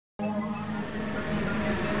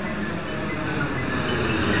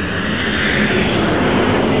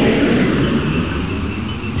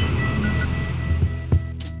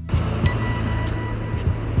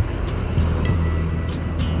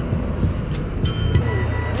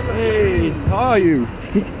How are you?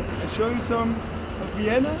 I'll show you some of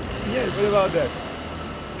Vienna? Yes, what about that?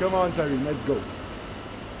 Come on, Sireen, let's go.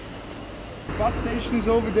 The bus station is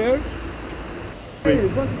over there. Hey, the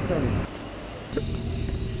bus is coming.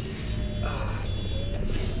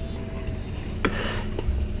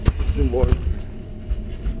 It's still warm.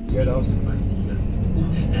 Get out.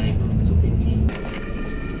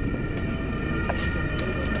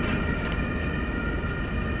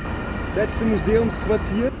 That's the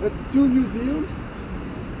Museumsquartier. That's 2 museums.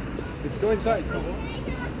 Let's go inside.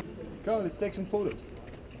 Come on, let's take some photos.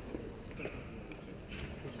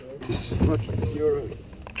 This is much euro.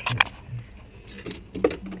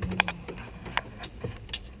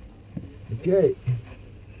 Okay.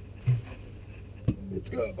 Let's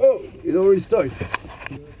go. Oh, it already started.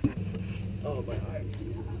 Oh, my eyes.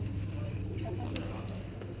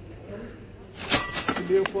 The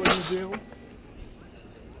Leopold Museum.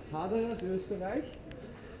 Haderers Österreich.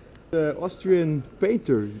 The Austrian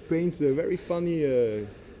painter paints very funny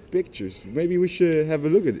pictures. Maybe we should have a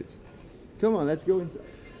look at it. Come on, let's go inside.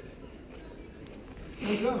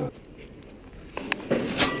 Let's go.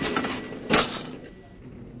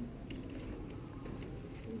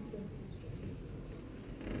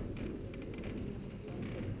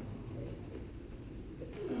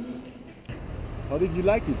 How did you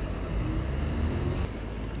like it?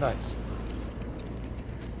 Nice.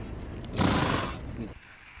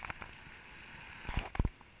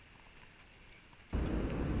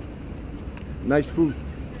 Nice food.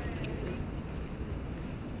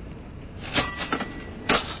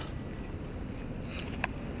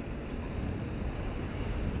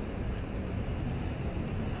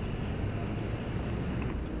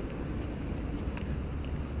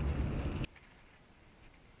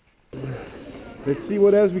 Let's see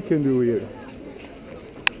what else we can do here.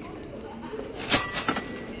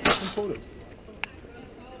 Some photos.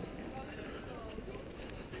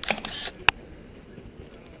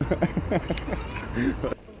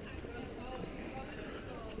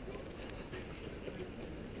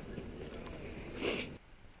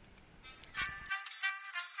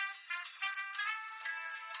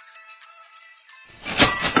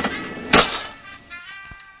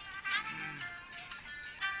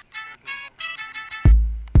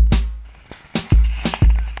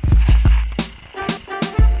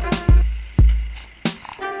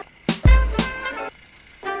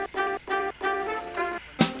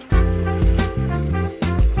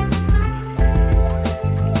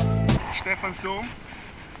 Dome.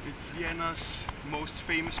 It's Vienna's most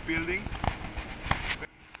famous building.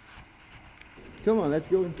 Come on, let's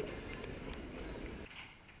go inside.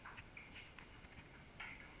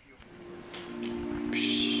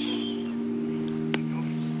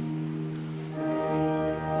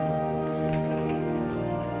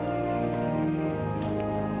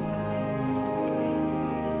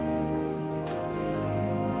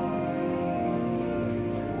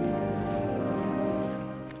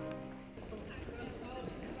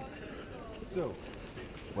 So,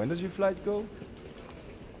 when does your flight go?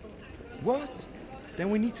 What? Then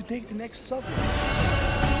we need to take the next subway.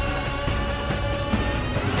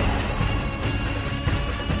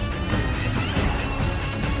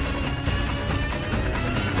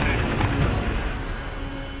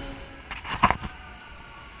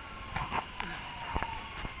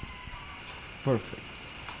 Perfect.